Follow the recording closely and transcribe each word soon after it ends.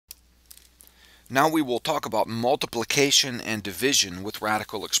Now we will talk about multiplication and division with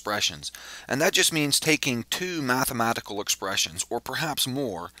radical expressions. And that just means taking two mathematical expressions, or perhaps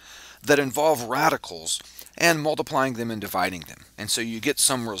more, that involve radicals and multiplying them and dividing them. And so you get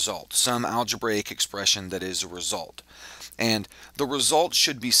some result, some algebraic expression that is a result. And the result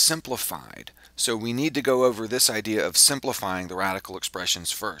should be simplified. So we need to go over this idea of simplifying the radical expressions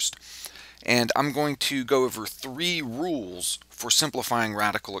first. And I'm going to go over 3 rules for simplifying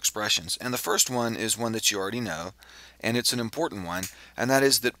radical expressions. And the first one is one that you already know, and it's an important one, and that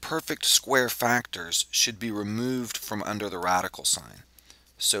is that perfect square factors should be removed from under the radical sign.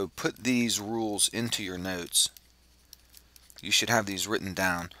 So put these rules into your notes. You should have these written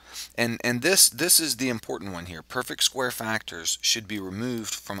down. And this is the important one here. Perfect square factors should be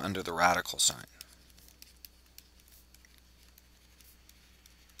removed from under the radical sign.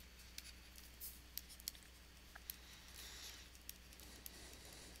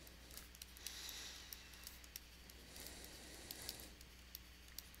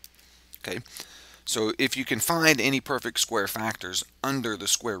 Okay, so if you can find any perfect square factors under the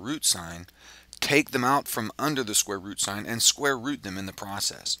square root sign, take them out from under the square root sign and square root them in the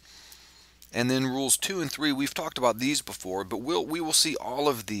process. And then rules 2 and 3, we've talked about these before, but we will see all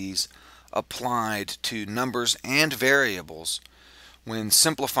of these applied to numbers and variables when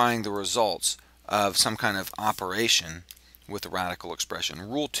simplifying the results of some kind of operation with a radical expression.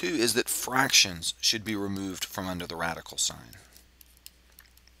 Rule 2 is that fractions should be removed from under the radical sign.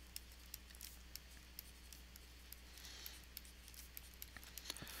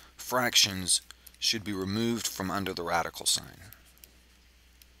 Fractions should be removed from under the radical sign.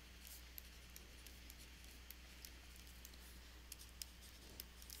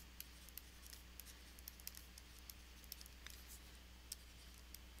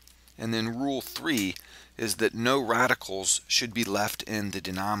 And then rule 3 is that no radicals should be left in the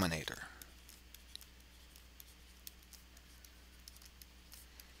denominator.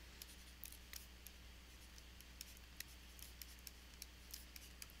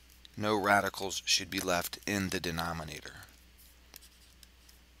 No radicals should be left in the denominator.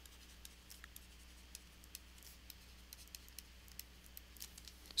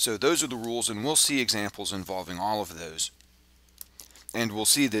 So those are the rules, and we'll see examples involving all of those. And we'll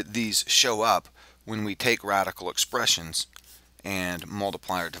see that these show up when we take radical expressions and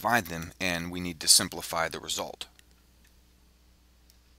multiply or divide them, and we need to simplify the result.